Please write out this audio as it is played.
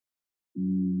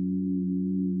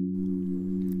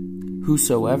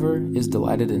Whosoever is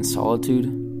delighted in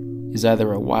solitude is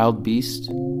either a wild beast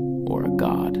or a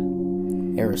god.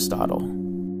 Aristotle.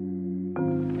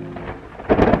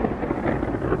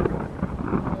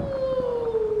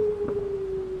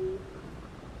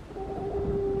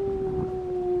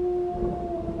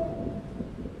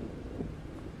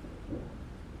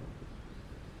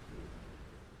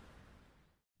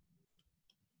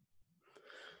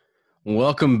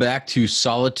 Welcome back to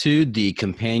Solitude, the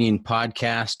companion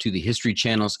podcast to the History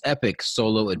Channel's epic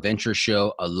solo adventure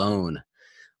show, Alone.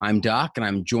 I'm Doc, and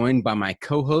I'm joined by my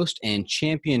co-host and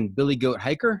champion Billy Goat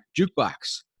hiker,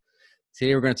 Jukebox.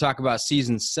 Today we're going to talk about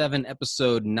Season 7,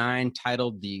 Episode 9,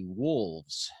 titled "The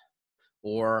Wolves."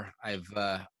 Or I've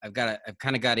kind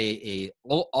of got a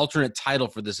alternate title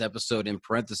for this episode in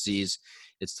parentheses.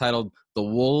 It's titled "The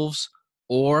Wolves"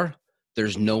 or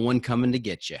 "There's No One Coming to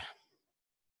Get You."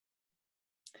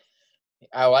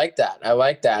 I like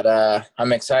that.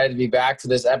 I'm excited to be back for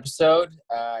this episode.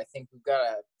 I think we've got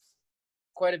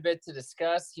quite a bit to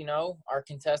discuss. You know, our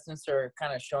contestants are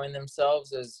kind of showing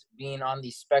themselves as being on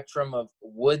the spectrum of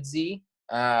woodsy,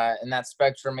 and that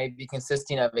spectrum may be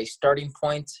consisting of a starting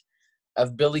point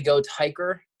of Billy Goat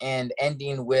hiker and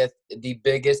ending with the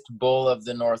biggest bull of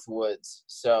the North Woods.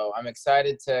 So I'm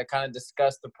excited to kind of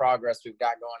discuss the progress we've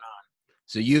got going on.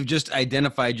 So you've just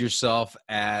identified yourself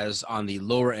as on the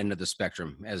lower end of the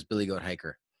spectrum as Billy Goat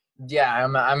hiker. Yeah,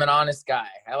 I'm an honest guy.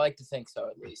 I like to think so,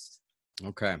 at least.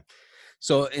 Okay.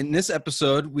 So in this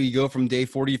episode, we go from day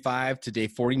 45 to day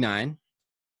 49.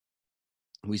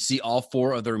 We see all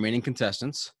four of the remaining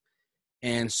contestants.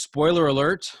 And spoiler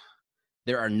alert,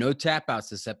 there are no tap outs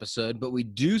this episode, but we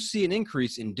do see an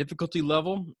increase in difficulty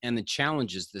level and the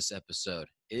challenges this episode.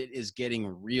 It is getting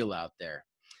real out there.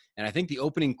 And I think the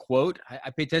opening quote,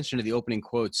 I pay attention to the opening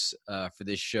quotes for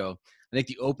this show. I think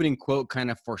the opening quote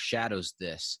kind of foreshadows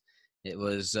this. It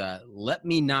was, "Let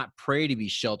me not pray to be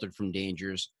sheltered from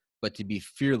dangers, but to be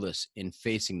fearless in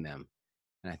facing them."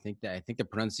 And I think the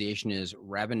pronunciation is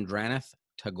Rabindranath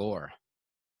Tagore.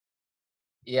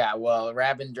 Yeah, well,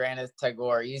 Rabindranath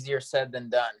Tagore, easier said than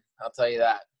done. I'll tell you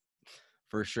that.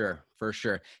 For sure.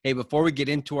 Hey, before we get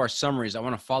into our summaries, I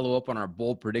want to follow up on our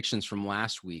bold predictions from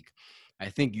last week. I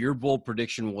think your bold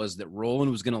prediction was that Roland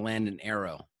was going to land an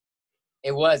arrow.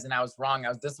 It was, and I was wrong. I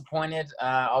was disappointed,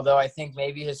 although I think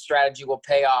maybe his strategy will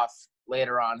pay off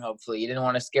later on, hopefully. He didn't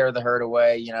want to scare the herd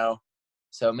away, you know.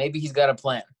 So maybe he's got a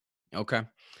plan. Okay.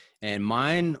 And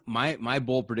my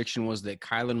bold prediction was that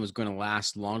Kylan was going to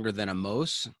last longer than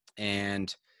Amos.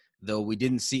 And though we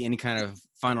didn't see any kind of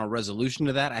final resolution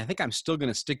to that, I think I'm still going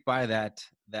to stick by that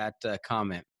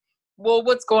comment. Well,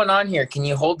 what's going on here? Can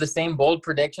you hold the same bold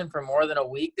prediction for more than a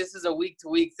week? This is a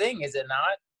week-to-week thing, is it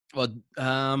not? Well,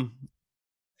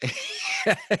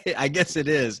 I guess it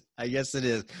is.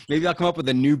 Maybe I'll come up with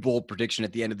a new bold prediction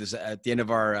at the end of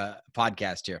our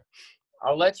podcast here.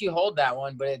 I'll let you hold that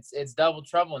one, but it's double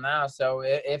trouble now. So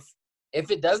if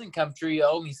it doesn't come true, you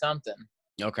owe me something.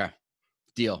 Okay.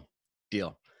 Deal.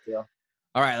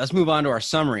 All right, let's move on to our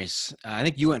summaries. I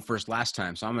think you went first last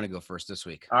time, so I'm going to go first this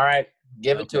week. All right,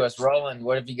 give it to us. Roland,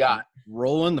 what have you got?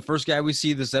 Roland, the first guy we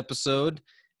see this episode,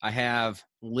 I have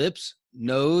lips,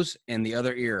 nose, and the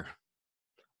other ear.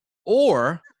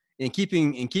 Or, in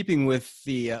keeping with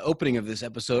the opening of this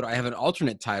episode, I have an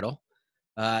alternate title,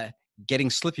 Getting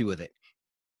Slippy with It.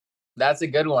 That's a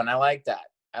good one. I like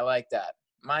that.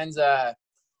 Mine's,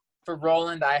 for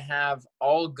Roland, I have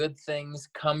all good things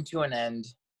come to an end.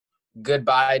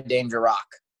 Goodbye, Danger Rock.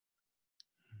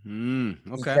 Okay.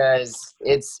 Because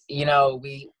it's, you know,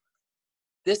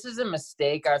 this is a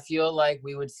mistake I feel like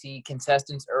we would see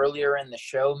contestants earlier in the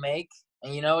show make.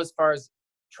 And, you know, as far as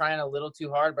trying a little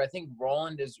too hard, but I think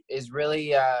Roland is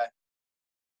really,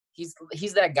 he's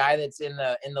that guy that's in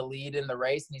the lead in the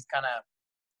race, and he's kind of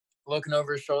looking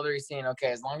over his shoulder. He's saying,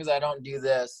 okay, as long as I don't do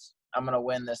this, I'm going to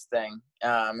win this thing.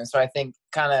 And so I think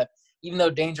kind of, even though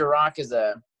Danger Rock is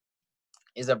a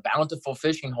bountiful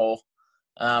fishing hole,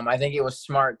 I think it was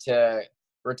smart to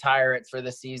retire it for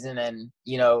the season and,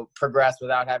 you know, progress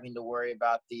without having to worry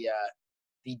about the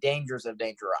dangers of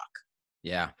Danger Rock.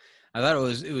 Yeah. I thought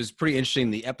it was pretty interesting.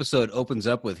 The episode opens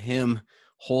up with him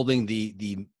holding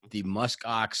the musk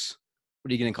ox.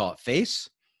 What are you going to call it? Face?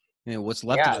 You know, what's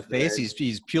left of the face.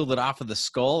 He's peeled it off of the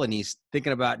skull, and he's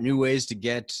thinking about new ways to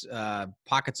get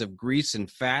pockets of grease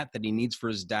and fat that he needs for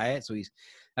his diet. So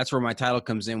that's where my title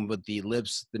comes in, with the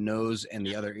lips, the nose, and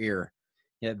the other ear.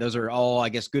 Yeah, those are all, I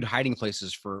guess, good hiding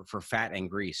places for fat and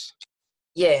grease.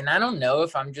 Yeah, and I don't know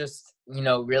if I'm just, you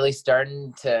know, really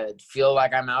starting to feel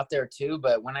like I'm out there too,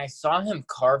 but when I saw him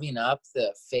carving up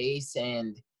the face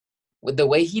and with the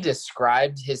way he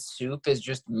described his soup as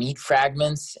just meat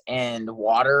fragments and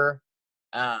water,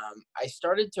 I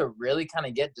started to really kind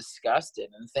of get disgusted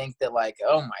and think that, like,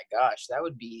 oh my gosh, that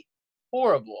would be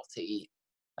horrible to eat.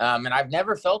 And I've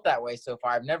never felt that way so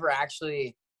far. I've never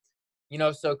actually,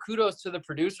 so kudos to the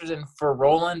producers and for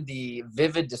rolling the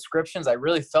vivid descriptions. I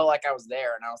really felt like I was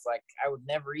there, and I was like, I would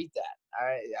never eat that.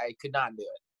 I could not do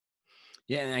it.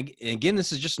 Yeah, and again,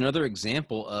 this is just another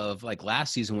example of like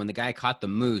last season when the guy caught the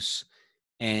moose,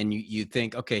 and you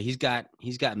think, okay, he's got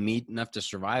meat enough to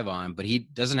survive on, but he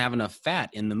doesn't have enough fat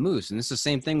in the moose. And it's the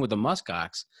same thing with the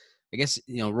muskox. I guess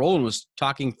Roland was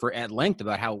talking at length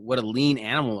about what a lean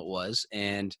animal it was,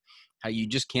 and how you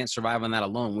just can't survive on that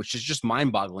alone, which is just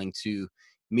mind-boggling to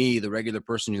me, the regular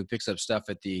person who picks up stuff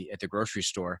at the grocery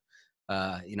store.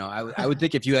 I would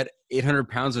think if you had 800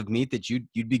 pounds of meat that you'd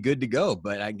be good to go,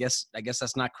 but I guess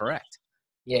that's not correct.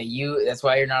 Yeah, that's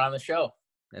why you're not on the show.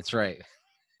 That's right.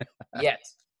 Yet.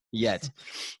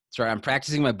 That's right. I'm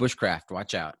practicing my bushcraft.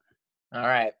 Watch out. All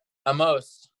right.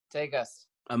 Amos, take us.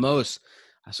 Amos.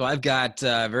 So I've got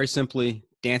very simply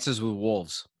Dances with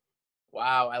Wolves.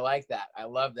 Wow, I like that. I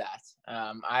love that.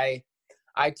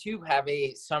 I too have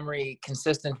a summary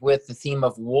consistent with the theme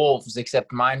of wolves,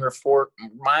 except mine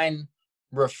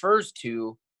refers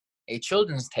to a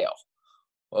children's tale.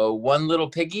 One little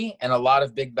piggy and a lot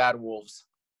of big bad wolves.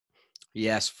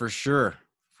 Yes, for sure.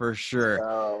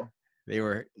 So,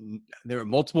 there were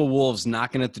multiple wolves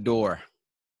knocking at the door.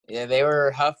 Yeah, they were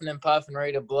huffing and puffing,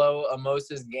 ready to blow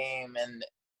Amos's game. And,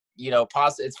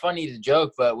 it's funny to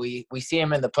joke, but we see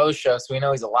him in the post show, so we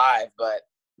know he's alive, but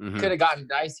could have gotten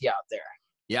dicey out there.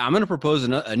 Yeah, I'm going to propose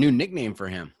a new nickname for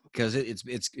him because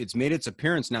it's made its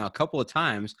appearance now a couple of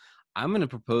times. I'm going to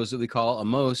propose that we call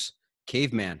Amos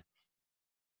Caveman.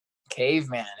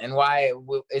 Caveman. And why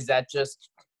is that? Just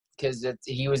because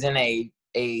he was in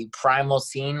a primal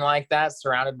scene like that,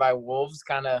 surrounded by wolves,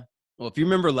 kind of? Well, if you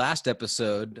remember last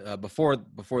episode, before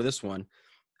this one,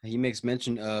 he makes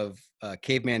mention of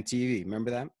Caveman TV.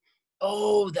 Remember that?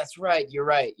 Oh, that's right. You're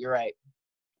right.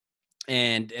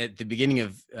 And at the beginning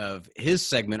of his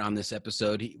segment on this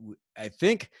episode, he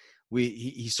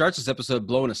starts this episode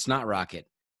blowing a snot rocket,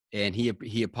 and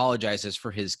he apologizes for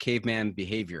his caveman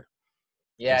behavior.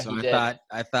 Yeah, so he did.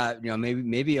 I thought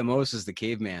maybe Amos is the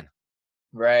caveman.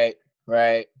 Right.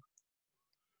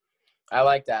 I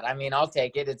like that. I mean, I'll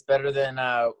take it. It's better than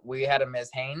we had him as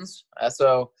Haynes.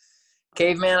 So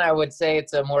Caveman, I would say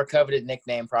it's a more coveted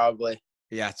nickname, probably.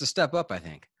 Yeah, it's a step up, I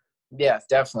think. Yeah,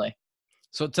 definitely.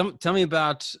 So tell me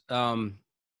about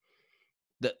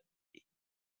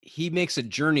he makes a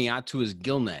journey out to his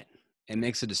gill net and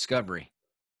makes a discovery.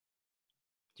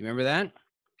 Do you remember that?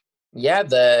 Yeah,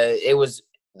 it was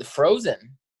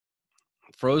frozen.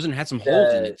 Frozen had some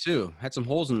holes in it too. Had some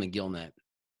holes in the gill net.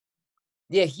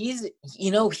 Yeah, he's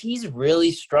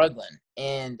really struggling,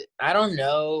 and I don't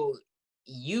know.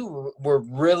 You were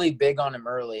really big on him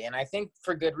early, and I think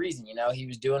for good reason. He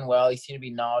was doing well. He seemed to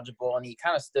be knowledgeable, and he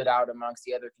kind of stood out amongst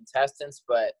the other contestants.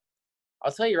 But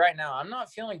I'll tell you right now, I'm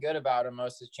not feeling good about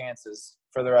Amos's chances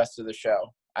for the rest of the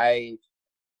show. I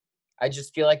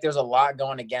just feel like there's a lot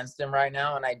going against him right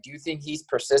now, and I do think he's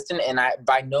persistent. And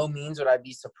by no means would I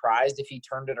be surprised if he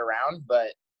turned it around.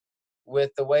 But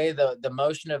with the way the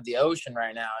motion of the ocean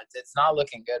right now, it's not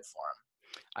looking good for him.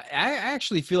 I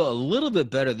actually feel a little bit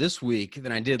better this week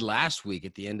than I did last week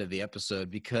at the end of the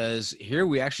episode, because here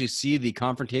we actually see the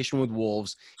confrontation with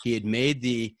wolves. He had made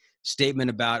the statement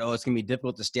about, it's going to be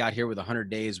difficult to stay out here with 100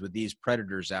 days with these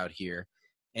predators out here.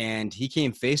 And he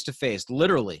came face to face,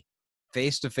 literally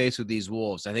face to face with these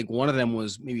wolves. I think one of them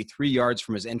was maybe 3 yards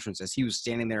from his entrance as he was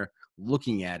standing there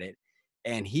looking at it.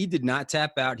 And he did not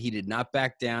tap out. He did not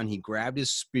back down. He grabbed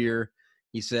his spear.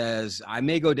 He says, I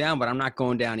may go down, but I'm not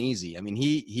going down easy. I mean,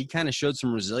 he kind of showed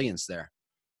some resilience there.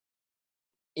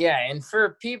 Yeah, and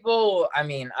for people, I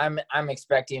mean, I'm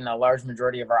expecting a large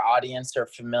majority of our audience are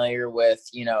familiar with,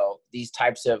 these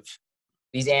types of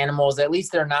these animals. At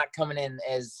least they're not coming in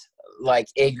as like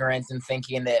ignorant and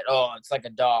thinking that, it's like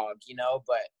a dog,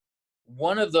 but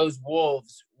one of those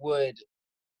wolves would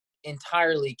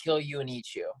entirely kill you and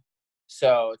eat you.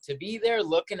 So to be there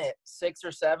looking at 6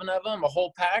 or 7 of them, a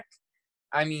whole pack,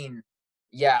 I mean,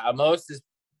 yeah, Amos is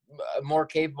more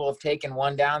capable of taking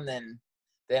one down than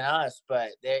us, but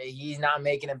he's not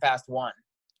making it past one,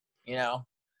 Yep.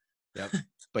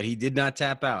 But he did not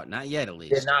tap out, not yet at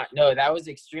least. Did not. No, that was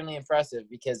extremely impressive,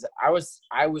 because I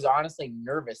was honestly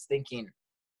nervous, thinking,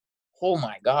 oh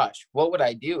my gosh, what would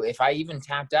I do if I even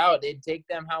tapped out? It'd take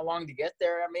them how long to get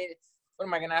there? I mean, what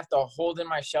am I gonna have to hold in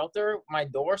my shelter, my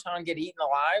door, so I don't get eaten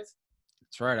alive?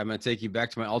 That's right. I'm going to take you back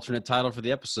to my alternate title for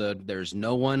the episode. There's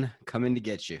no one coming to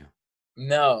get you.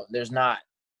 No, there's not.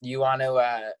 You want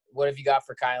to, what have you got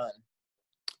for Kylan?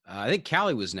 I think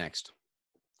Callie was next.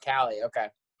 Callie, okay.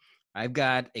 I've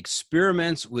got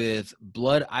experiments with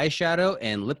blood eyeshadow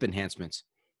and lip enhancements.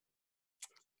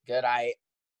 Good.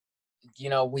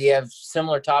 We have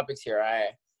similar topics here. I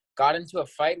got into a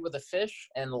fight with a fish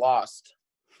and lost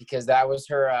because that was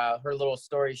her little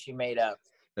story she made up.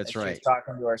 That's She right. was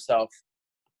talking to herself.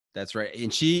 That's right.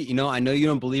 And she, I know you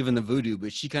don't believe in the voodoo,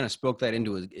 but she kind of spoke that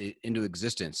into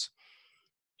existence.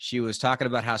 She was talking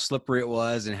about how slippery it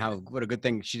was and what a good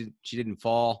thing she didn't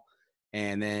fall.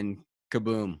 And then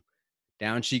kaboom,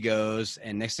 down she goes.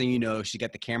 And next thing you know, she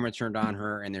got the camera turned on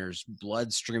her and there's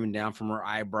blood streaming down from her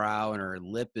eyebrow and her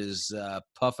lip is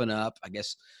puffing up. I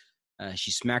guess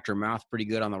she smacked her mouth pretty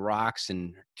good on the rocks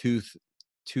and her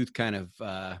tooth kind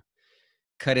of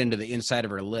cut into the inside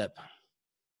of her lip.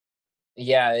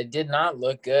 Yeah, it did not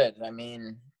look good. I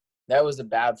mean, that was a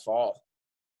bad fall.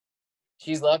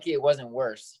 She's lucky it wasn't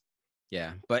worse.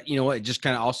 Yeah, but you know what? It just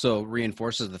kind of also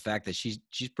reinforces the fact that she's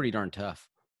pretty darn tough.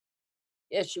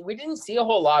 Yeah, we didn't see a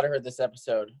whole lot of her this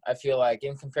episode, I feel like,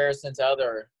 in comparison to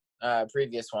other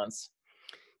previous ones.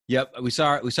 Yep, we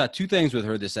saw two things with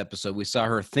her this episode. We saw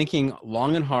her thinking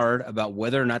long and hard about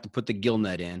whether or not to put the gill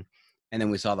net in, and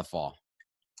then we saw the fall.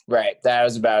 Right, that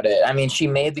was about it. I mean, she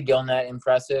made the gill net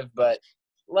impressive, but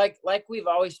like we've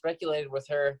always speculated with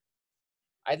her,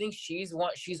 I think she's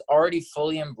already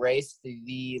fully embraced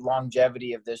the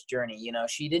longevity of this journey.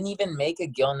 She didn't even make a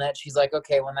gill net. She's like,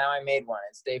 okay, well now I made one.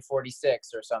 It's day 46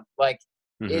 or something. Like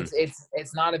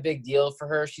it's not a big deal for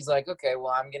her. She's like, okay,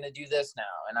 well I'm gonna do this now,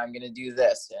 and I'm gonna do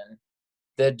this, and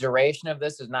the duration of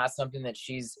this is not something that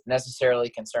she's necessarily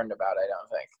concerned about, I don't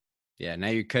think. Yeah, now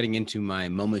you're cutting into my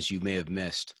moments you may have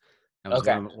missed. That was,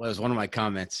 okay. was one of my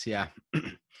comments. Yeah.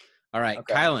 All right,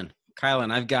 okay.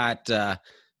 Kylan, I've got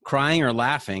crying or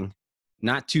laughing.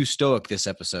 Not too stoic this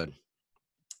episode.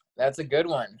 That's a good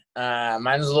one.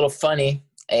 Mine was a little funny.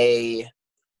 A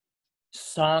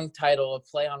song title, a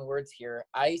play on words here: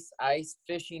 "Ice Ice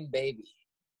Fishing Baby,"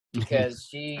 because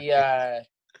she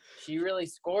really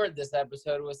scored this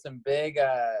episode with some big.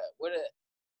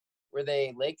 Were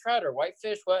they lake trout or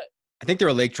whitefish? What? I think they're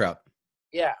a lake trout.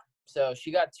 Yeah. So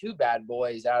she got two bad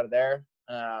boys out of there.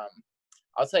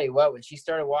 I'll tell you what, when she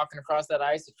started walking across that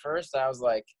ice at first, I was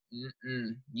like,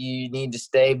 you need to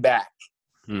stay back.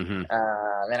 Mm-hmm.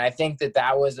 And I think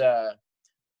that was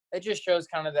it just shows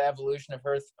kind of the evolution of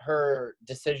her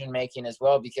decision-making as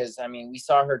well, because, I mean, we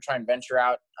saw her try and venture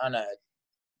out on a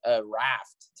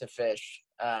raft to fish,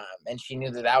 and she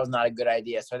knew that was not a good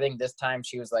idea. So I think this time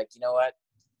she was like, you know what?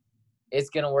 It's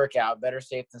going to work out. Better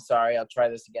safe than sorry. I'll try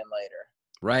this again later.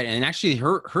 Right. And actually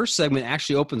her segment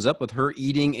actually opens up with her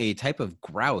eating a type of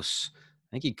grouse.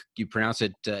 I think you pronounce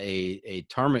it a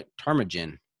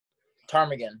ptarmigan.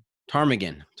 Ptarmigan.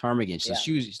 So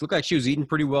she looked like she was eating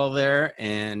pretty well there,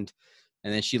 and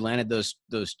then she landed those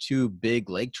two big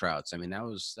lake trouts. I mean, that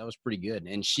was pretty good.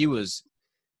 And she was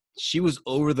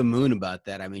over the moon about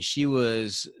that. I mean, she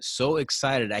was so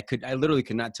excited. I literally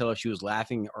could not tell if she was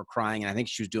laughing or crying, and I think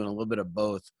she was doing a little bit of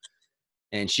both.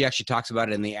 And she actually talks about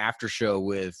it in the after show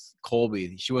with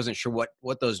Colby. She wasn't sure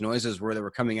what those noises were that were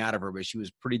coming out of her, but she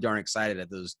was pretty darn excited at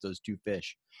those two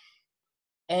fish.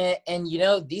 And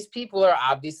these people are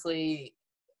obviously,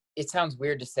 it sounds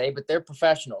weird to say, but they're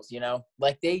professionals,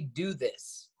 like they do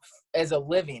this as a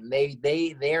living.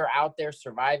 They are out there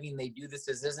surviving. They do this.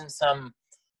 This isn't some,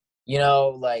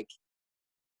 like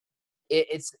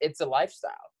it's a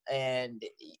lifestyle. And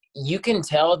you can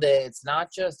tell that it's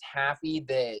not just happy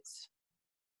that,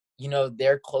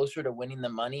 they're closer to winning the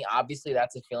money. Obviously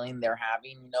that's a feeling they're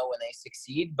having, when they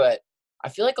succeed, but I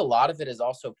feel like a lot of it is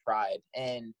also pride.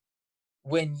 And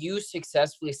when you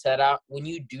successfully when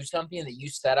you do something that you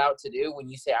set out to do, when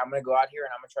you say, I'm going to go out here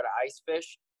and I'm going to try to ice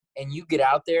fish, and you get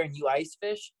out there and you ice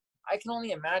fish, I can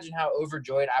only imagine how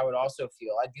overjoyed I would also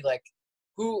feel. I'd be like,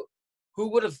 who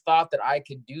would have thought that I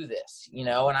could do this, and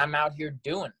I'm out here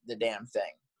doing the damn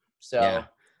thing. So, yeah.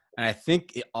 And I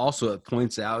think it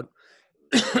points out,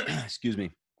 excuse me,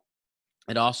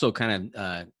 it also kind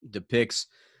of depicts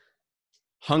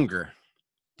hunger.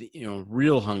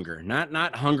 Real hunger,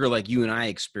 not hunger like you and I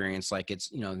experience, like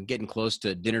it's, getting close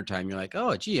to dinner time. You're like,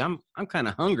 oh, gee, I'm kind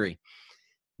of hungry.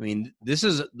 I mean, this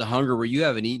is the hunger where you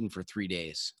haven't eaten for 3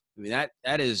 days. I mean,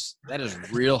 that is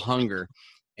real hunger.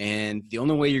 And the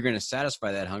only way you're going to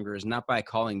satisfy that hunger is not by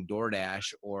calling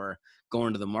DoorDash or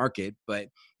going to the market, but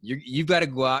you've got to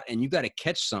go out and you've got to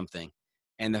catch something.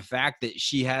 And the fact that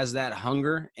she has that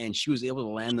hunger and she was able to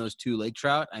land those two lake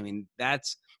trout, I mean, that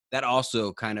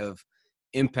also kind of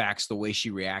impacts the way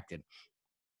she reacted.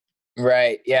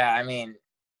 Right. Yeah. I mean,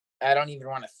 I don't even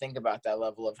want to think about that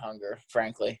level of hunger,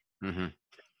 frankly. Mm-hmm.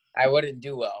 I wouldn't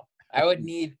do well. I would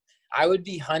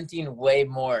be hunting way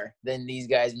more than these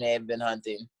guys may have been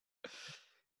hunting.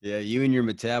 Yeah, you and your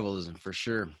metabolism, for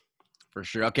sure. For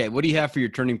sure. Okay, what do you have for your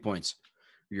turning points,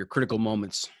 your critical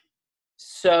moments?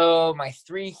 So my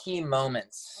 3 key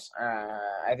moments,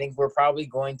 I think we're probably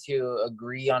going to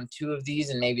agree on 2 of these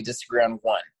and maybe disagree on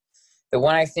 1. The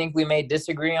one I think we may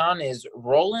disagree on is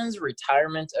Roland's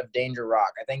retirement of Danger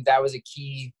Rock. I think that was a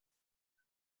key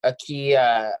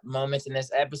moment in this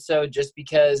episode, just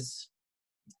because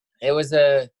it was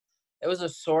a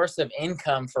source of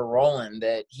income for Roland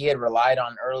that he had relied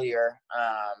on earlier.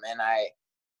 And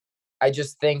I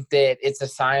just think that it's a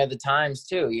sign of the times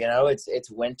too. You know, it's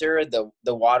winter,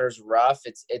 the water's rough,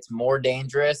 it's more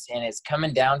dangerous, and it's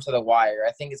coming down to the wire.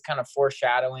 I think it's kind of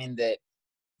foreshadowing that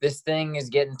this thing is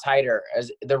getting tighter,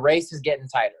 as the race is getting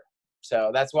tighter. So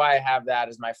that's why I have that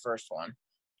as my first one.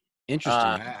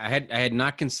 Interesting. I had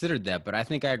not considered that, but I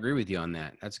think I agree with you on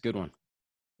that. That's a good one.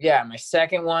 Yeah, my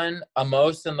second one,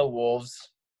 Amos and the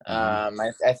Wolves.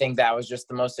 I think that was just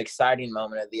the most exciting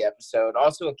moment of the episode.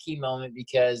 Also a key moment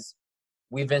because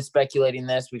we've been speculating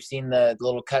this. We've seen the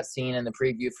little cutscene in the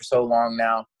preview for so long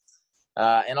now.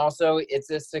 And also, it's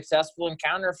a successful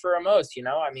encounter for Amos, you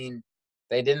know? I mean,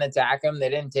 they didn't attack him. They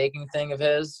didn't take anything of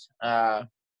his. And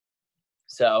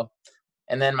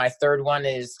then my third one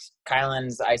is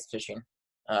Kylan's ice fishing.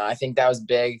 I think that was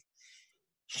big.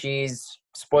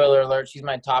 Spoiler alert, she's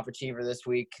my top achiever this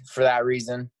week for that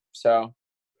reason. So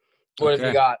what have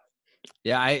you got?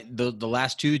 Yeah, the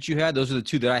last 2 that you had, those are the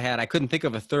 2 that I had. I couldn't think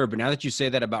of a third, but now that you say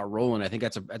that about Roland, I think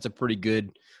that's a pretty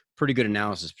good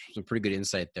analysis, some pretty good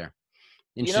insight there.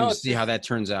 Interesting to see how that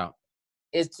turns out.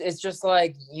 It's just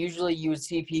like usually you would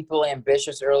see people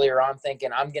ambitious earlier on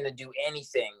thinking, I'm going to do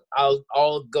anything.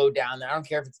 I'll go down there. I don't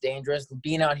care if it's dangerous.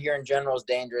 Being out here in general is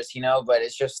dangerous, you know, but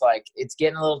it's just like it's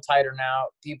getting a little tighter now.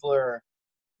 People are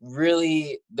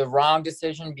really, the wrong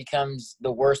decision becomes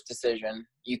the worst decision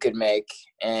you could make,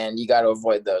 and you got to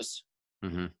avoid those.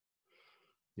 Mm-hmm.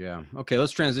 Yeah. Okay,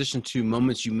 let's transition to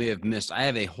moments you may have missed. I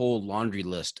have a whole laundry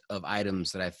list of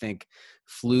items that I think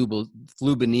flew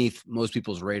beneath most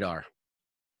people's radar.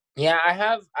 Yeah, I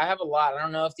have a lot. I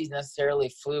don't know if these necessarily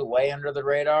flew way under the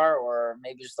radar or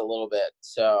maybe just a little bit.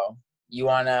 So you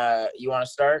wanna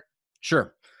start?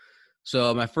 Sure.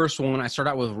 So my first one, I start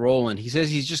out with Roland. He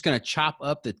says he's just going to chop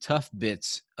up the tough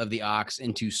bits of the ox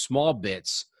into small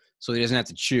bits so he doesn't have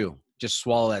to chew. Just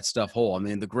swallow that stuff whole. I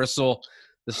mean, the gristle,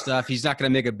 the stuff, he's not going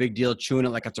to make a big deal chewing it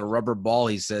like it's a rubber ball,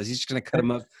 he says. He's just going to cut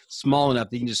them up small enough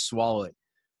that you can just swallow it.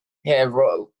 Yeah,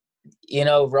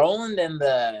 Roland and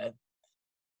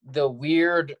the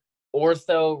weird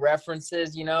ortho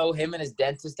references, you know, him and his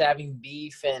dentist having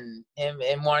beef and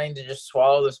him wanting to just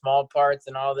swallow the small parts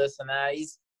and all this and that.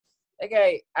 He's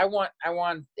okay. I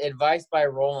want advice by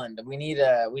Roland. We need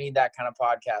that kind of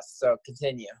podcast. So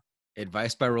continue.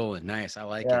 Advice by Roland. Nice. I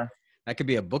like it. That could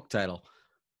be a book title.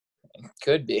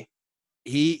 Could be.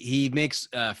 He makes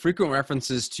frequent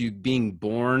references to being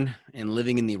born and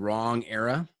living in the wrong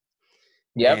era.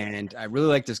 Yep. And I really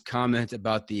like this comment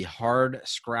about the hard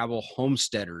scrabble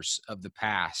homesteaders of the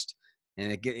past.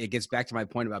 And it gets back to my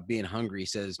point about being hungry. He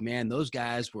says, man, those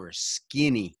guys were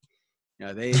skinny. You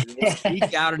know, they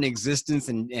eked out an existence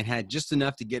and had just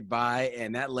enough to get by.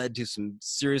 And that led to some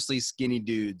seriously skinny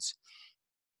dudes.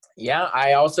 Yeah,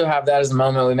 I also have that as a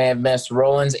moment we may have missed.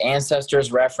 Roland's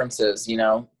ancestors references, you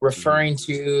know, referring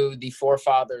to the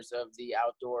forefathers of the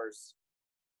outdoors.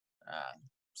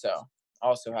 So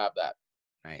also have that.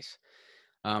 Nice.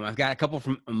 I've got a couple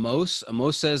from Amos.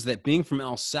 Amos says that being from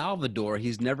El Salvador,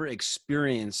 he's never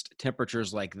experienced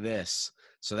temperatures like this.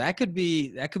 So that could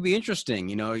be interesting.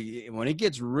 You know, when it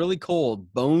gets really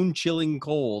cold, bone-chilling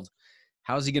cold,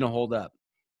 how's he going to hold up?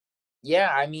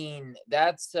 Yeah, I mean,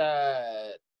 that's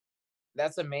a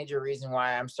major reason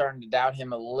why I'm starting to doubt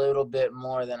him a little bit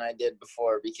more than I did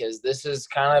before, because this is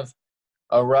kind of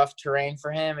a rough terrain for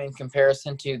him in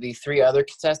comparison to the 3 other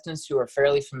contestants who are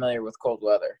fairly familiar with cold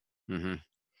weather. Mm-hmm.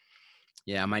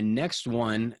 Yeah, my next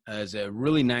one is a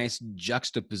really nice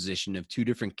juxtaposition of 2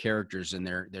 different characters and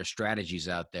their strategies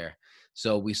out there.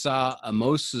 So we saw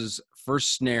Amos's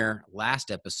first snare last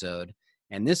episode,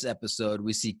 and this episode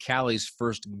we see Callie's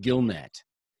first gill net.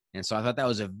 And so I thought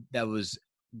that was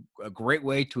a great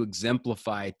way to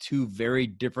exemplify 2 very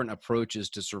different approaches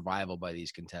to survival by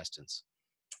these contestants.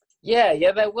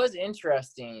 Yeah, that was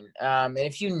interesting. And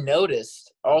if you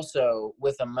noticed also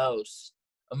with Amos,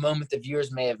 a moment the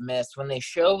viewers may have missed, when they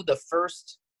show the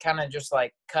first kind of just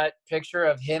like cut picture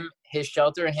of his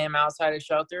shelter, him outside his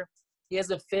shelter, he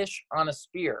has a fish on a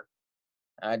spear.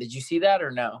 Did you see that or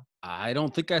no? I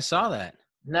don't think I saw that.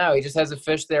 No, he just has a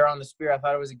fish there on the spear. I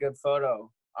thought it was a good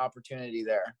photo opportunity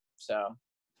there. So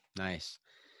Nice.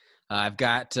 I've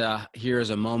got here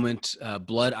is a moment,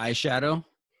 blood eyeshadow.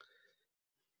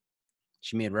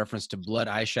 She made reference to blood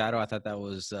eyeshadow. I thought that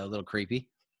was a little creepy.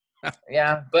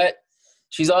 yeah, but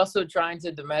she's also trying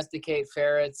to domesticate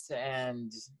ferrets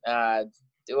and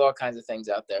do all kinds of things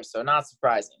out there. So not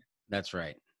surprising. That's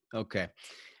right. Okay.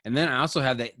 And then I also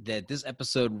have that this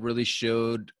episode really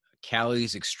showed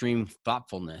Callie's extreme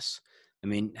thoughtfulness. I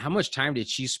mean, how much time did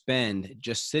she spend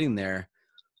just sitting there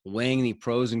weighing the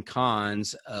pros and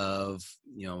cons of,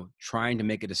 trying to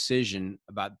make a decision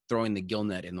about throwing the gill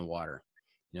net in the water?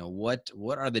 What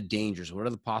are the dangers? What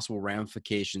are the possible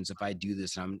ramifications if I do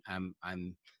this and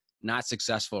I'm not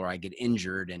successful or I get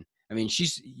injured? And I mean,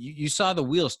 you saw the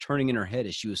wheels turning in her head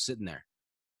as she was sitting there.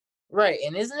 Right.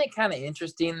 And isn't it kind of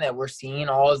interesting that we're seeing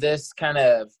all of this kind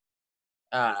of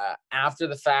after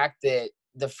the fact that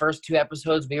the first 2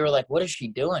 episodes we were like, what is she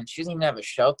doing? She doesn't even have a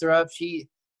shelter up. She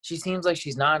seems like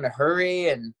she's not in a hurry.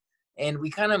 And we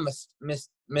kind of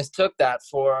mistook that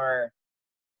for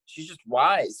she's just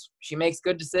wise. She makes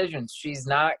good decisions. She's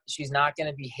not going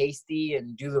to be hasty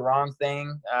and do the wrong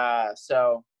thing.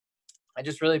 So I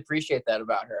just really appreciate that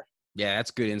about her. Yeah,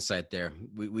 that's good insight there.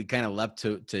 We kind of leapt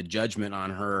to judgment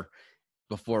on her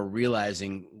before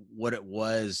realizing what it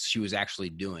was she was actually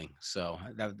doing. So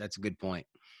that's a good point.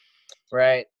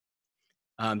 Right.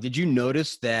 Did you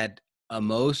notice that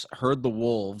Amos heard the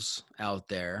wolves out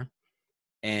there,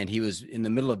 and he was in the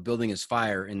middle of building his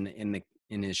fire in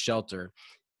his shelter,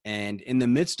 and in the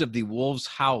midst of the wolves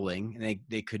howling, and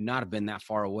they could not have been that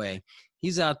far away,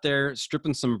 he's out there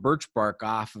stripping some birch bark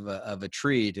off of a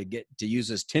tree to use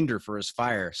as tinder for his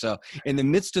fire. So in the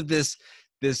midst of this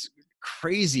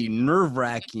crazy,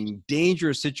 nerve-wracking,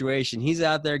 dangerous situation, he's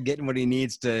out there getting what he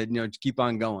needs to keep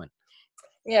on going.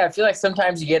 Yeah, I feel like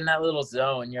sometimes you get in that little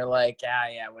zone. You're like,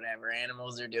 yeah, whatever.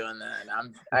 Animals are doing that.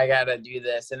 I gotta do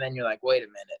this, and then you're like, wait a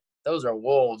minute, those are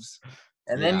wolves,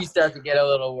 and then you start to get a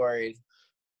little worried.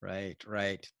 Right.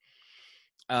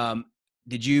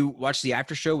 Did you watch the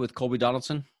after show with Colby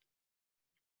Donaldson?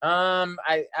 I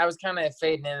was kind of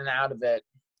fading in and out of it.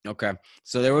 Okay,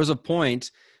 so there was a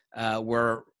point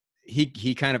where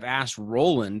he kind of asked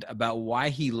Roland about why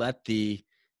he let the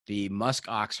musk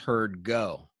ox herd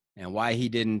go and why he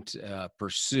didn't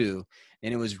pursue.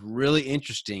 And it was really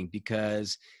interesting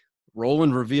because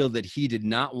Roland revealed that he did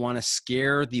not want to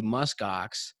scare the musk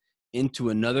ox into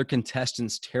another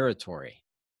contestant's territory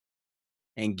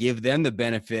and give them the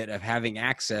benefit of having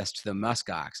access to the musk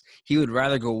ox. He would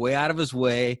rather go way out of his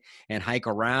way and hike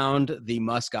around the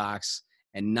musk ox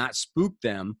and not spook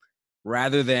them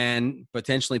rather than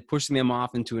potentially pushing them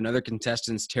off into another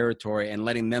contestant's territory and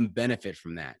letting them benefit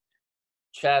from that.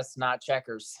 Chess, not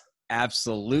checkers.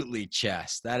 Absolutely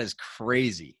chess. That is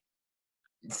crazy.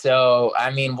 So,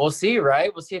 I mean, we'll see, right?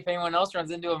 We'll see if anyone else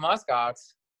runs into a musk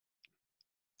ox.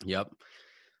 Yep.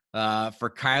 For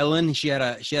Kylan, she had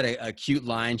a cute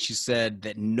line. She said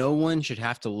that no one should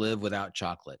have to live without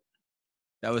chocolate.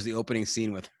 That was the opening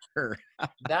scene with her.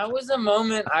 That was a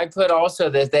moment I put also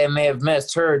that they may have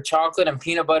missed, her chocolate and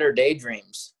peanut butter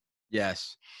daydreams.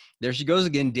 Yes. There she goes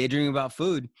again, daydreaming about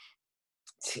food.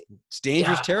 It's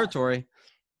dangerous territory.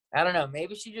 I don't know.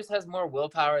 Maybe she just has more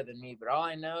willpower than me, but all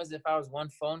I know is if I was one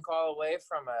phone call away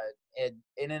from a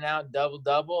In-N-Out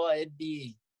double-double, it'd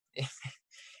be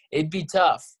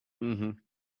tough. Mm-hmm.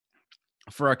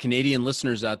 For our Canadian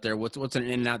listeners out there, what's an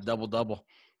In-N-Out double-double?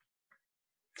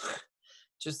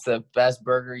 Just the best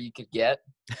burger you could get.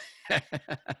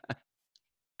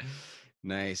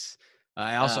 Nice.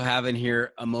 I also have in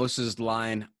here Amos's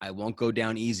line, "I won't go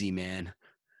down easy, man."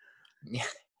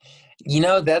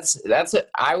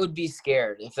 I would be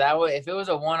scared if it was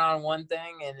a one-on-one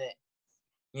thing and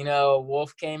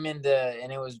Wolf came into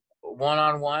and it was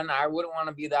one-on-one. I wouldn't want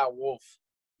to be that Wolf.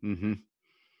 Mm-hmm.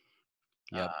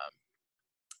 Yep.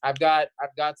 I've got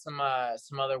some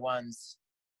other ones.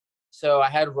 So I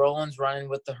had Rollins running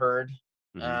with the herd.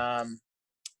 Mm-hmm.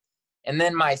 And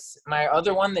then my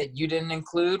other one that you didn't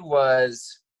include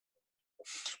was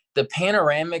the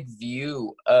panoramic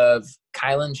view of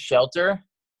Kylan's shelter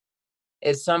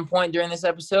at some point during this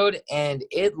episode, and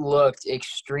it looked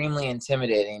extremely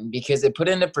intimidating because it put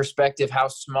into perspective how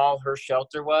small her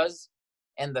shelter was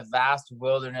and the vast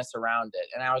wilderness around it.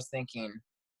 And I was thinking,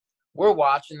 we're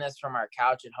watching this from our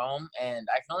couch at home, and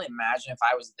I can only imagine if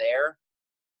I was there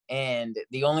and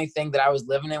the only thing that I was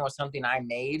living in was something I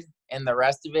made, and the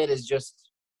rest of it is just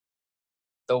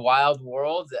the wild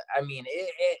world. I mean,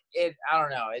 it I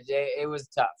don't know. It was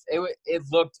tough. It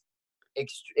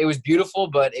was beautiful,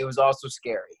 but it was also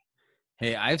scary.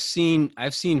 Hey, I've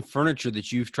seen furniture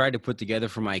that you've tried to put together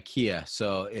from IKEA.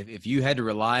 So if you had to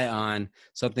rely on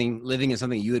something living in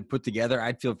something you had put together,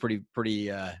 I'd feel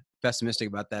pretty pessimistic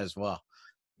about that as well.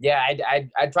 Yeah,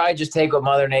 I'd probably just take what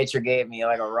Mother Nature gave me,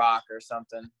 like a rock or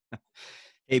something.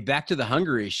 Hey, back to the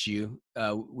hunger issue.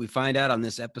 We find out on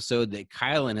this episode that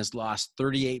Kylan has lost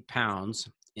 38 pounds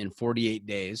in 48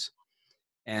 days,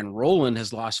 and Roland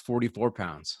has lost 44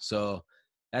 pounds. So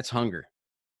that's hunger.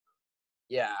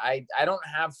 Yeah, I don't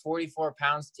have 44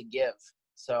 pounds to give,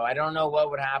 so I don't know what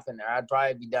would happen there. I'd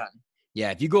probably be done.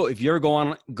 Yeah, if you ever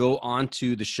go on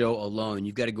to the show alone,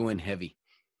 you've got to go in heavy.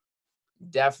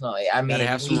 Definitely. I mean, Got to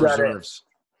have some reserves.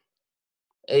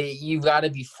 You've got to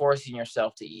be forcing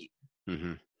yourself to eat.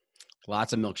 Mm-hmm.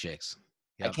 Lots of milkshakes.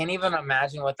 Yep. I can't even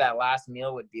imagine what that last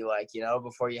meal would be like,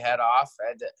 before you head off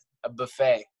at a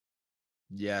buffet.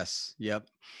 Yes. Yep.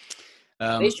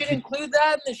 They should include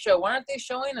that in the show. Why aren't they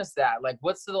showing us that? Like,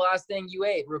 what's the last thing you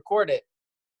ate? Record it.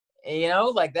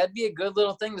 Like that'd be a good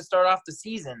little thing to start off the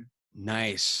season.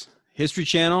 Nice. History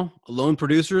Channel, Alone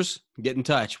Producers, get in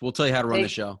touch. We'll tell you how to run the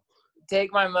show.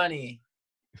 Take my money.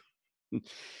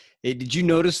 Hey, did you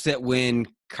notice that when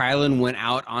Kylan went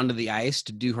out onto the ice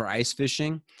to do her ice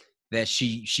fishing, that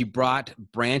she brought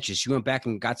branches? She went back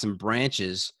and got some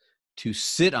branches to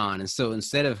sit on. And so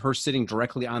instead of her sitting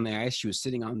directly on the ice, she was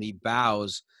sitting on the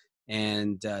bows,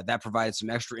 and that provided some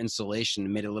extra insulation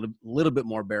and made it a little bit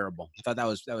more bearable. I thought that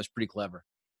was pretty clever.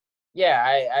 Yeah,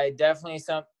 I definitely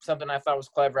something I thought was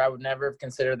clever. I would never have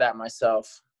considered that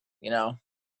myself,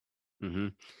 Mm-hmm.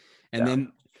 And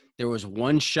then there was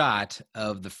one shot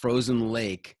of the frozen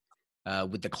lake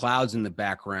with the clouds in the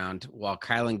background while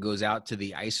Kylan goes out to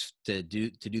the ice to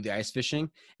do the ice fishing.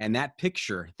 And that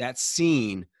picture, that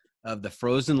scene of the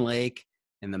frozen lake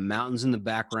and the mountains in the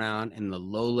background and the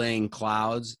low-laying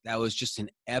clouds, that was just an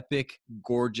epic,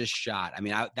 gorgeous shot. I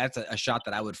mean, that's a shot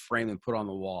that I would frame and put on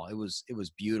the wall. It was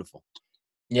beautiful.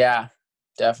 Yeah,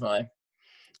 definitely.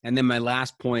 And then my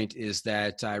last point is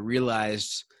that I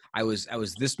realized I was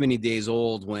this many days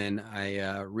old when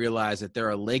I realized that there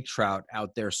are lake trout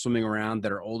out there swimming around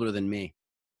that are older than me.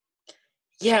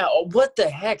 Yeah, what the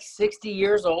heck? 60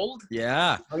 years old?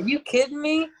 Yeah. Are you kidding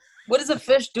me? What is a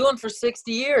fish doing for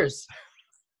 60 years?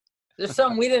 There's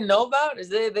something we didn't know about? Is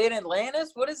they in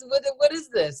Atlantis? What is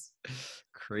this?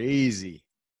 Crazy.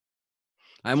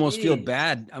 I almost feel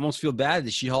bad.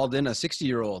 That she hauled in a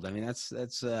 60-year-old. I mean, that's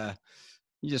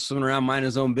he's just swimming around minding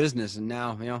his own business, and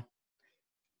now,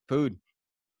 food.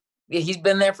 Yeah, he's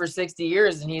been there for 60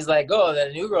 years, and he's like, oh,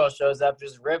 that new girl shows up,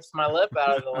 just rips my lip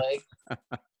out of the lake.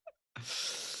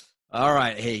 All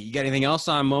right. Hey, you got anything else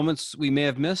on moments we may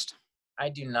have missed? I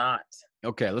do not.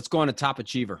 Okay, let's go on to top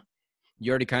achiever.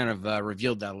 You already kind of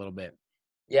revealed that a little bit.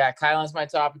 Yeah, Kylan's my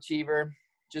top achiever.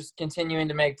 Just continuing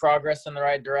to make progress in the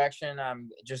right direction. I'm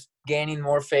just gaining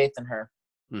more faith in her.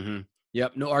 Mm-hmm.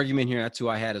 Yep, no argument here. That's who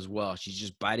I had as well. She's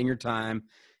just biding her time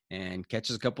and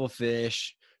catches a couple of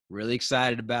fish. Really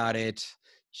excited about it.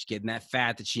 She's getting that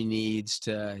fat that she needs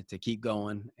to keep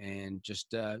going, and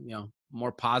just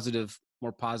more positive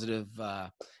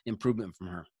improvement from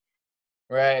her.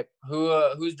 Right.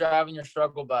 Who's driving your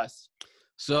struggle bus?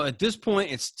 So at this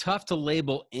point, it's tough to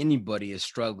label anybody as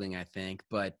struggling, I think.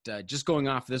 But just going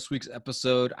off this week's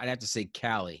episode, I'd have to say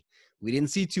Callie. We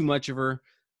didn't see too much of her,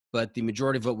 but the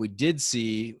majority of what we did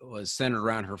see was centered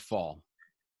around her fall.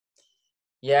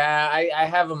 Yeah, I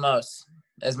have Amos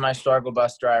as my struggle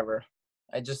bus driver.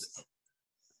 I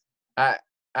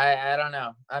don't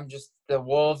know. The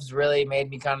Wolves really made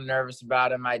me kind of nervous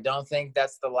about him. I don't think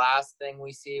that's the last thing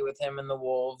we see with him and the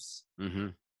Wolves. Mm-hmm.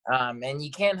 And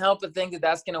you can't help but think that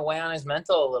that's going to weigh on his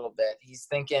mental a little bit. He's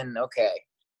thinking, okay,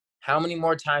 how many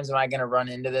more times am I going to run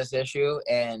into this issue?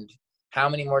 And how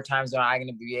many more times am I going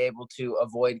to be able to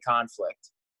avoid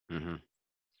conflict?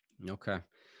 Mm-hmm. Okay.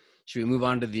 Should we move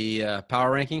on to the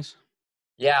power rankings?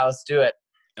 Yeah, let's do it.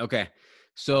 Okay.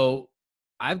 So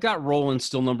I've got Roland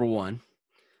still number one.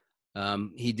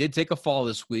 He did take a fall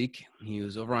this week. He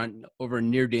was over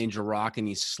near Danger Rock, and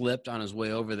he slipped on his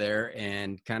way over there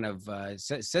and kind of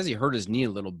says he hurt his knee a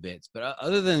little bit. But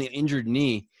other than the injured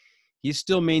knee, he's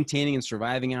still maintaining and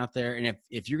surviving out there. And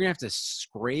if you're going to have to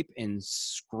scrape and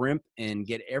scrimp and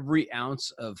get every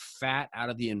ounce of fat out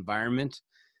of the environment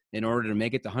in order to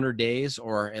make it to 100 days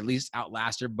or at least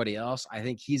outlast everybody else, I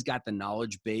think he's got the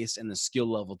knowledge base and the skill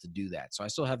level to do that. So I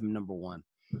still have him number one.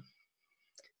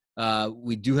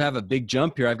 We do have a big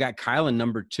jump here. I've got Kylan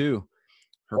number two.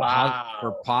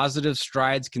 Her positive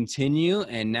strides continue,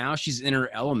 and now she's in her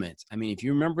element. I mean, if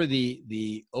you remember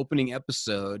the opening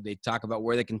episode, they talk about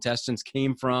where the contestants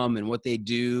came from and what they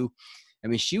do. I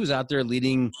mean, she was out there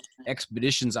leading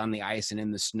expeditions on the ice and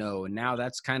in the snow, and now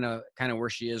that's kind of where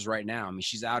she is right now. I mean,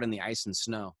 she's out in the ice and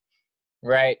snow.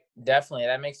 Right. Definitely.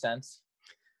 That makes sense.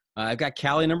 I've got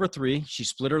Callie number 3. She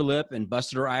split her lip and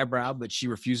busted her eyebrow, but she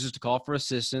refuses to call for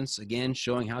assistance, again,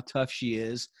 showing how tough she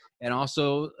is. And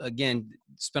also, again,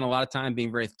 spent a lot of time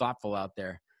being very thoughtful out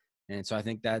there. And so I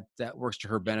think that works to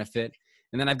her benefit.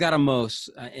 And then I've got Amos.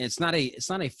 It's not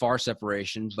a far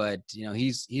separation, but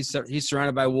he's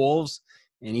surrounded by wolves,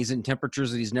 and he's in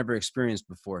temperatures that he's never experienced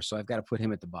before. So I've got to put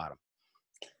him at the bottom.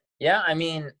 Yeah, I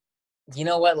mean, you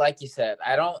know what? Like you said,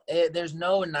 there's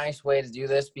no nice way to do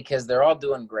this because they're all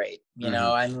doing great. You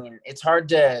know, I mean, it's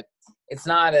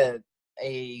not a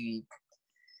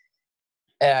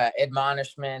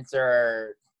admonishment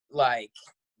or like,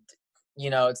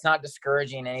 it's not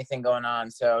discouraging anything going on.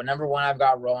 So number 1, I've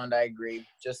got Roland. I agree.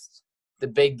 Just the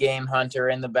big game hunter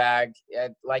in the bag.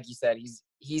 Like you said,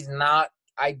 he's not,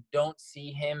 I don't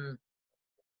see him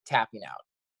tapping out.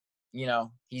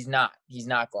 He's not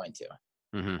going to.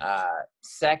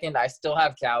 Second, I still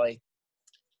have Callie.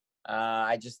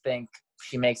 I just think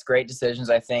she makes great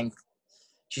decisions. I think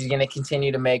she's going to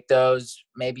continue to make those,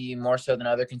 maybe more so than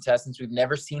other contestants. We've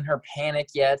never seen her panic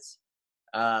yet.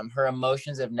 Her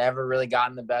emotions have never really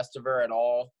gotten the best of her at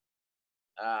all.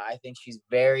 I think she's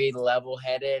very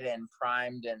level-headed and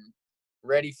primed and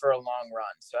ready for a long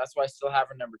run. So that's why I still have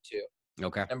her number 2.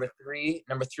 Okay. Number three,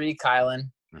 Kylan.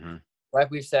 Like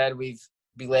we've said, we've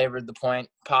belabored the point,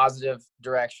 positive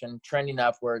direction, trending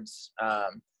upwards.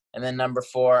 And then number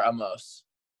 4, Amos.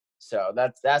 So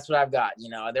that's what I've got.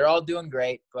 They're all doing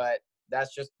great, but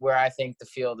that's just where I think the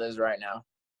field is right now.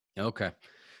 Okay.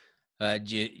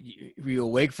 Were you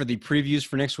awake for the previews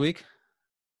for next week?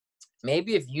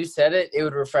 Maybe if you said it, it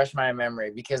would refresh my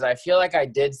memory because I feel like I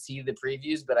did see the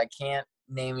previews, but I can't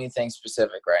name anything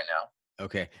specific right now.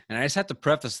 Okay. And I just have to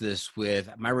preface this with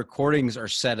my recordings are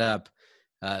set up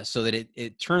so that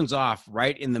it turns off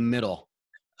right in the middle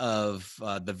of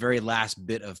the very last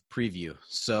bit of preview.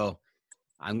 So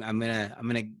I'm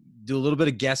gonna do a little bit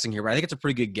of guessing here, but I think it's a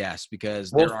pretty good guess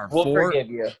because we'll forgive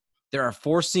you. There are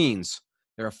 4 scenes.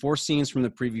 There are 4 scenes from the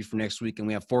preview for next week, and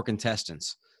we have 4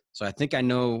 contestants. So I think I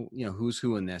know who's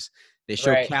who in this. They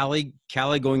show right.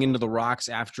 Callie going into the rocks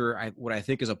after what I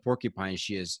think is a porcupine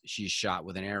she's shot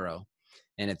with an arrow,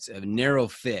 and it's a narrow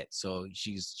fit. So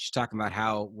she's talking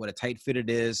about what a tight fit it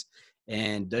is,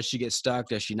 and does she get stuck?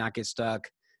 Does she not get stuck?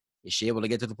 Is she able to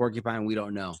get to the porcupine? We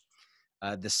don't know.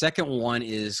 The second one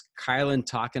is Kylan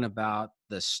talking about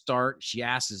the start. She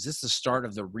asks, is this the start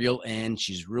of the real end?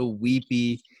 She's real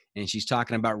weepy, and she's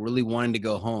talking about really wanting to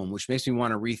go home, which makes me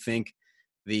want to rethink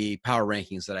the power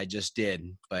rankings that I just did.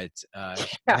 But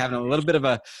having a little bit of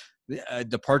a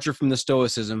departure from the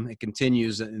stoicism. It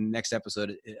continues in the next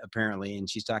episode, apparently, and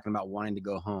she's talking about wanting to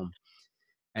go home.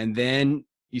 And then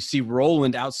you see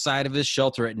Roland outside of his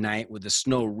shelter at night with the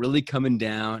snow really coming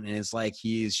down, and it's like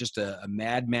he's just a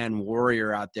madman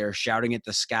warrior out there shouting at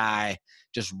the sky,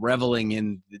 just reveling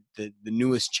in the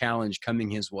newest challenge coming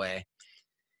his way.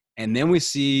 And then we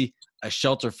see a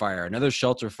shelter fire, another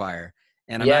shelter fire.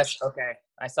 And okay,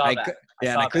 I saw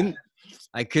that.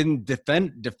 I couldn't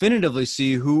definitively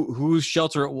see whose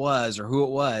shelter it was or who it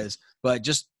was, but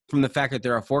just from the fact that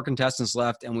there are 4 contestants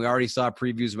left, and we already saw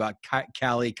previews about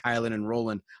Callie, Kylan, and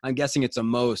Roland, I'm guessing it's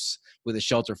Amos with a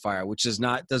shelter fire, which does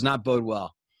not bode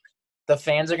well. The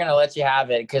fans are going to let you have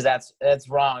it because that's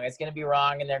wrong. It's going to be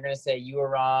wrong, and they're going to say, you were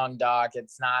wrong, Doc.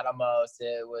 It's not Amos.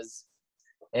 It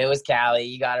was Callie.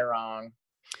 You got it wrong.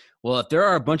 Well, if there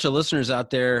are a bunch of listeners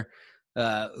out there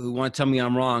who want to tell me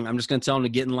I'm wrong, I'm just going to tell them to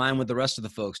get in line with the rest of the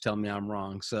folks telling me I'm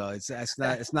wrong. So it's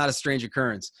not a strange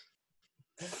occurrence.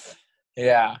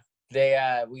 Yeah.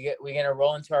 We gonna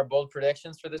roll into our bold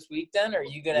predictions for this week then? Or are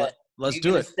you gonna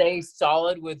stay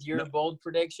solid with your bold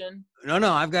prediction?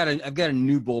 No, I've got a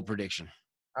new bold prediction.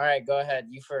 All right, go ahead.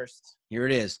 You first. Here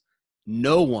it is.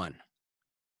 No one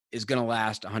is gonna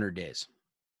last 100 days.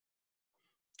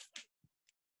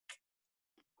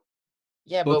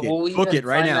 Yeah, but will we even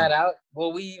find that out?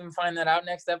 Will we even find that out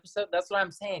next episode? That's what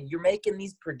I'm saying. You're making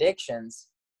these predictions.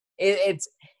 It's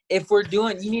if we're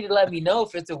doing, you need to let me know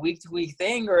if it's a week-to-week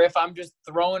thing or if I'm just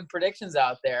throwing predictions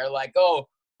out there. Like, oh,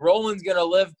 Roland's going to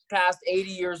live past 80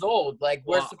 years old. Like,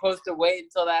 we're supposed to wait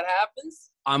until that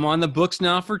happens? I'm on the books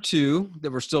now for 2 that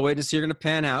we're still waiting to see are going to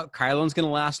pan out. Kylan's going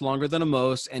to last longer than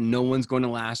Amos, and no one's going to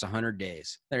last 100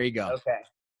 days. There you go. Okay.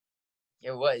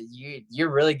 Yeah,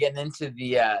 you're really getting into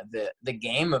the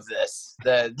game of this.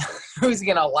 The who's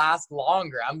going to last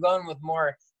longer. I'm going with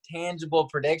more tangible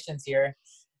predictions here.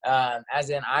 As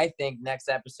in, I think next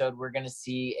episode we're going to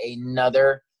see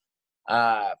another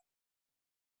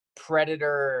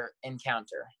predator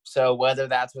encounter. So whether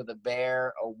that's with a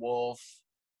bear, a wolf,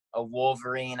 a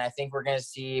wolverine, I think we're going to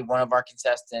see one of our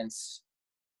contestants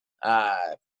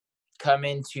come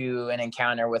into an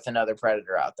encounter with another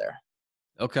predator out there.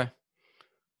 Okay.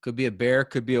 Could be a bear,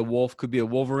 could be a wolf, could be a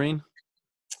wolverine.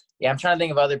 Yeah, I'm trying to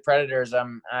think of other predators.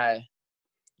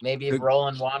 Maybe if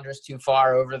Roland wanders too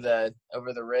far over the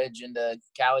ridge into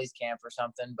Callie's camp or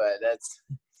something, but that's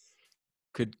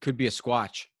could be a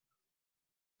squatch.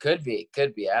 Could be.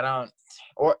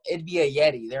 Or it'd be a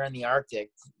Yeti. They're in the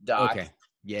Arctic, Doc. Okay,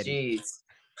 Yeti. Jeez.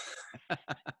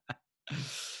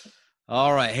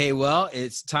 All right. Hey, well,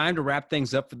 it's time to wrap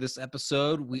things up for this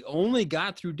episode. We only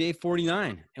got through day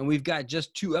 49, and we've got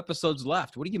just 2 episodes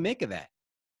left. What do you make of that?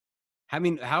 I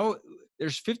mean,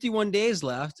 there's 51 days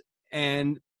left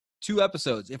and 2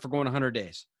 episodes if we're going 100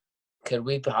 days. Could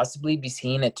we possibly be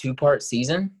seeing a 2-part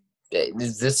season?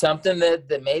 Is this something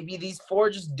that maybe these 4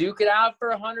 just duke it out for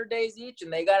 100 days each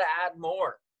and they got to add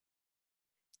more?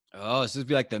 Oh, so this would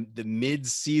be like the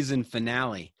mid-season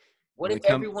finale. What if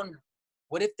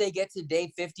they get to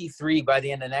day 53 by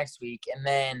the end of next week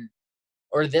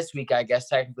or this week, I guess,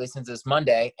 technically, since it's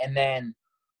Monday, and then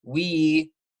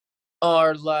we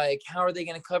are like, how are they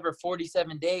going to cover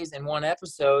 47 days in one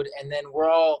episode? And then we're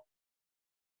all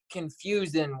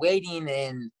confused and waiting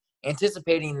and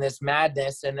anticipating this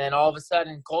madness. And then all of a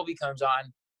sudden Colby comes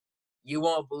on. You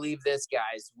won't believe this,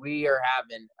 guys. We are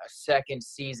having a second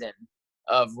season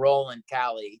of Roland,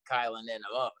 Callie, Kylan, and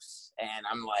Amos. And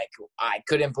I'm like, I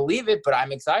couldn't believe it, but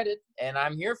I'm excited and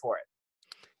I'm here for it.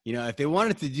 You know, if they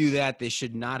wanted to do that, they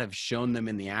should not have shown them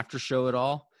in the after show at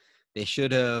all. They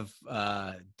should have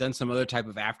done some other type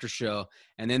of after show,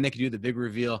 and then they could do the big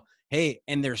reveal. Hey,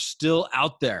 and they're still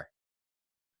out there.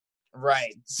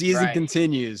 Right. Season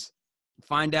continues.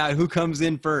 Find out who comes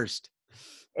in first.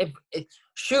 If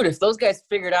those guys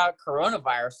figured out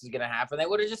coronavirus is going to happen, they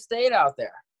would have just stayed out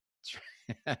there.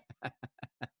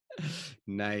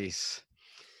 Nice.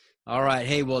 All right.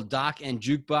 Hey, well, Doc and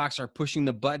Jukebox are pushing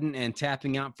the button and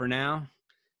tapping out for now.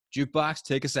 Jukebox,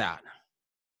 take us out.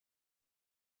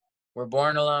 We're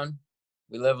born alone,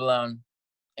 we live alone,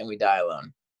 and we die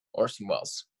alone. Orson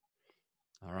Welles.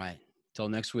 All right. Till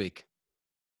next week.